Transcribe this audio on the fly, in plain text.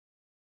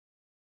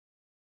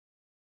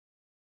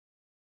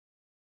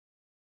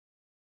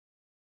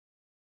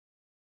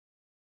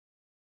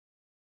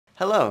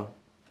Hello.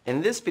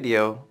 In this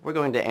video, we're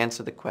going to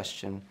answer the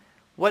question,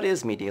 what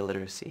is media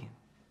literacy?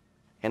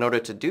 In order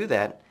to do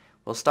that,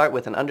 we'll start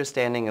with an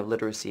understanding of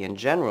literacy in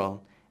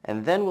general,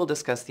 and then we'll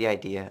discuss the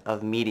idea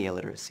of media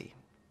literacy.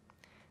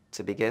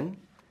 To begin,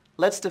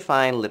 let's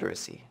define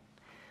literacy.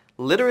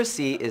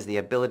 Literacy is the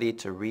ability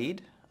to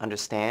read,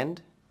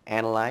 understand,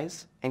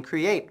 analyze, and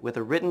create with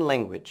a written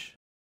language.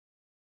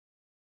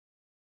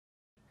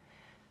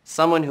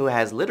 Someone who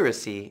has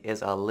literacy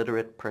is a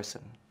literate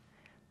person.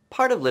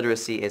 Part of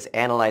literacy is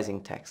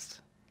analyzing text.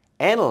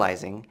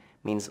 Analyzing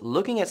means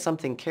looking at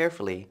something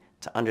carefully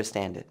to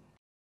understand it.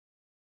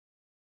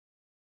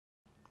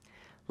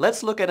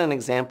 Let's look at an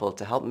example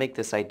to help make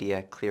this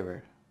idea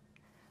clearer.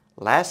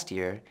 Last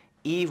year,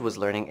 Eve was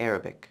learning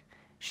Arabic.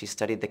 She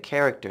studied the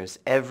characters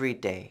every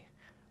day.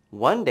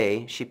 One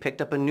day, she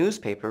picked up a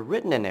newspaper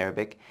written in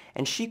Arabic,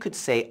 and she could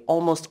say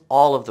almost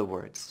all of the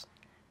words.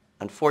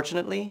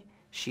 Unfortunately,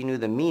 she knew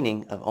the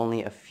meaning of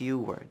only a few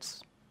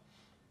words.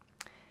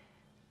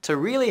 To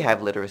really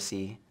have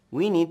literacy,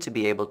 we need to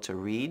be able to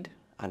read,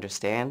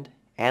 understand,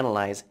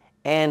 analyze,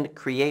 and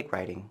create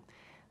writing.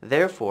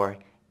 Therefore,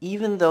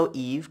 even though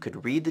Eve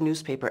could read the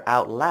newspaper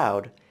out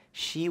loud,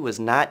 she was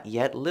not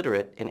yet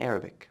literate in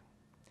Arabic.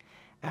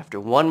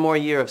 After one more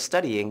year of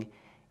studying,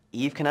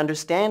 Eve can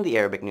understand the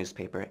Arabic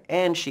newspaper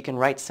and she can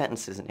write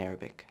sentences in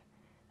Arabic.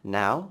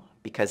 Now,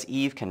 because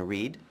Eve can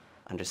read,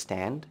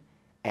 understand,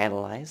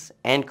 analyze,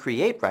 and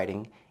create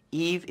writing,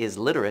 Eve is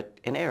literate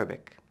in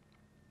Arabic.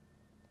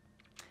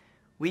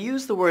 We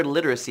use the word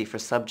literacy for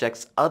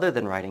subjects other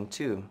than writing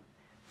too.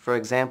 For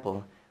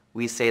example,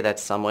 we say that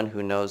someone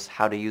who knows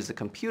how to use a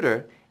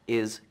computer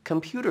is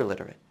computer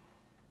literate.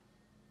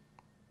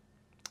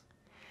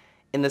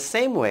 In the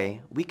same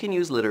way, we can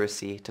use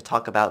literacy to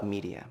talk about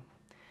media.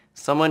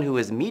 Someone who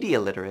is media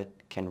literate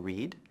can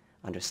read,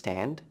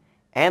 understand,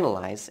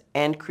 analyze,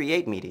 and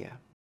create media.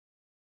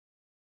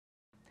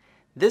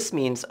 This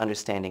means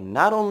understanding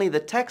not only the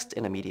text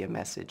in a media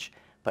message,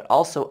 but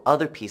also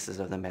other pieces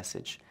of the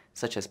message,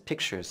 such as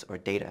pictures or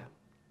data.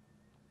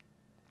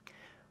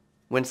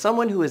 When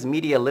someone who is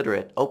media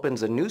literate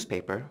opens a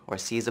newspaper or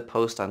sees a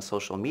post on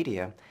social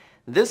media,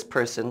 this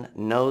person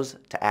knows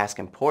to ask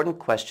important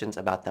questions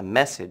about the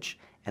message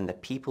and the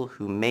people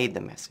who made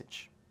the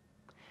message.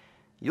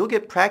 You'll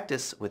get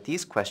practice with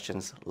these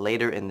questions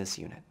later in this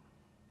unit.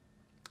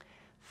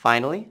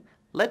 Finally,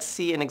 let's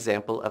see an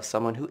example of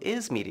someone who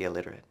is media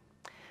literate.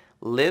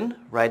 Lynn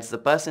rides the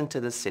bus into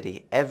the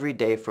city every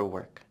day for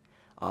work.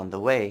 On the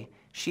way,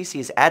 she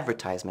sees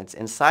advertisements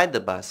inside the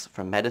bus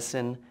for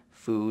medicine,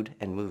 food,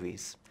 and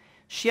movies.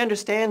 She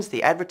understands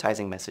the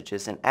advertising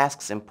messages and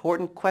asks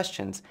important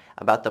questions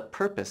about the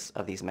purpose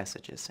of these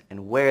messages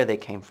and where they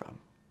came from.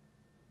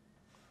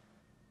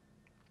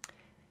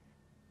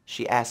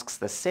 She asks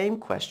the same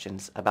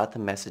questions about the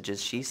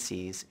messages she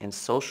sees in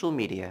social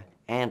media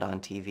and on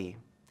TV.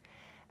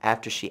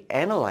 After she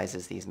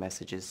analyzes these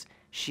messages,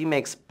 she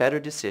makes better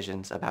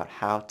decisions about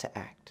how to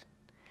act.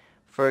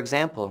 For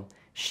example,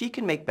 she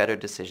can make better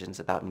decisions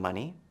about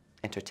money,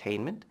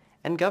 entertainment,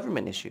 and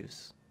government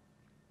issues.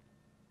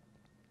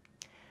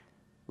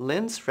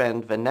 Lynn's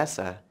friend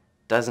Vanessa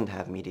doesn't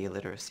have media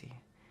literacy.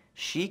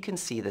 She can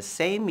see the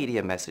same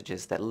media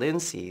messages that Lynn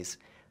sees,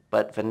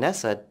 but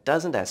Vanessa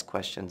doesn't ask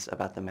questions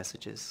about the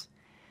messages.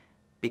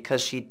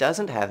 Because she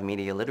doesn't have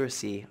media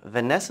literacy,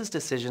 Vanessa's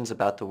decisions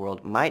about the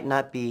world might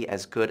not be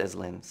as good as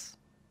Lynn's.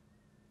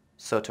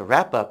 So to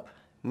wrap up,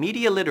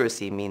 media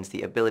literacy means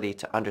the ability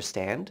to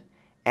understand,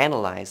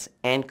 analyze,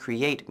 and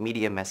create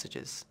media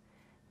messages.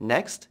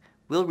 Next,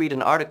 we'll read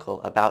an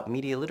article about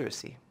media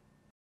literacy.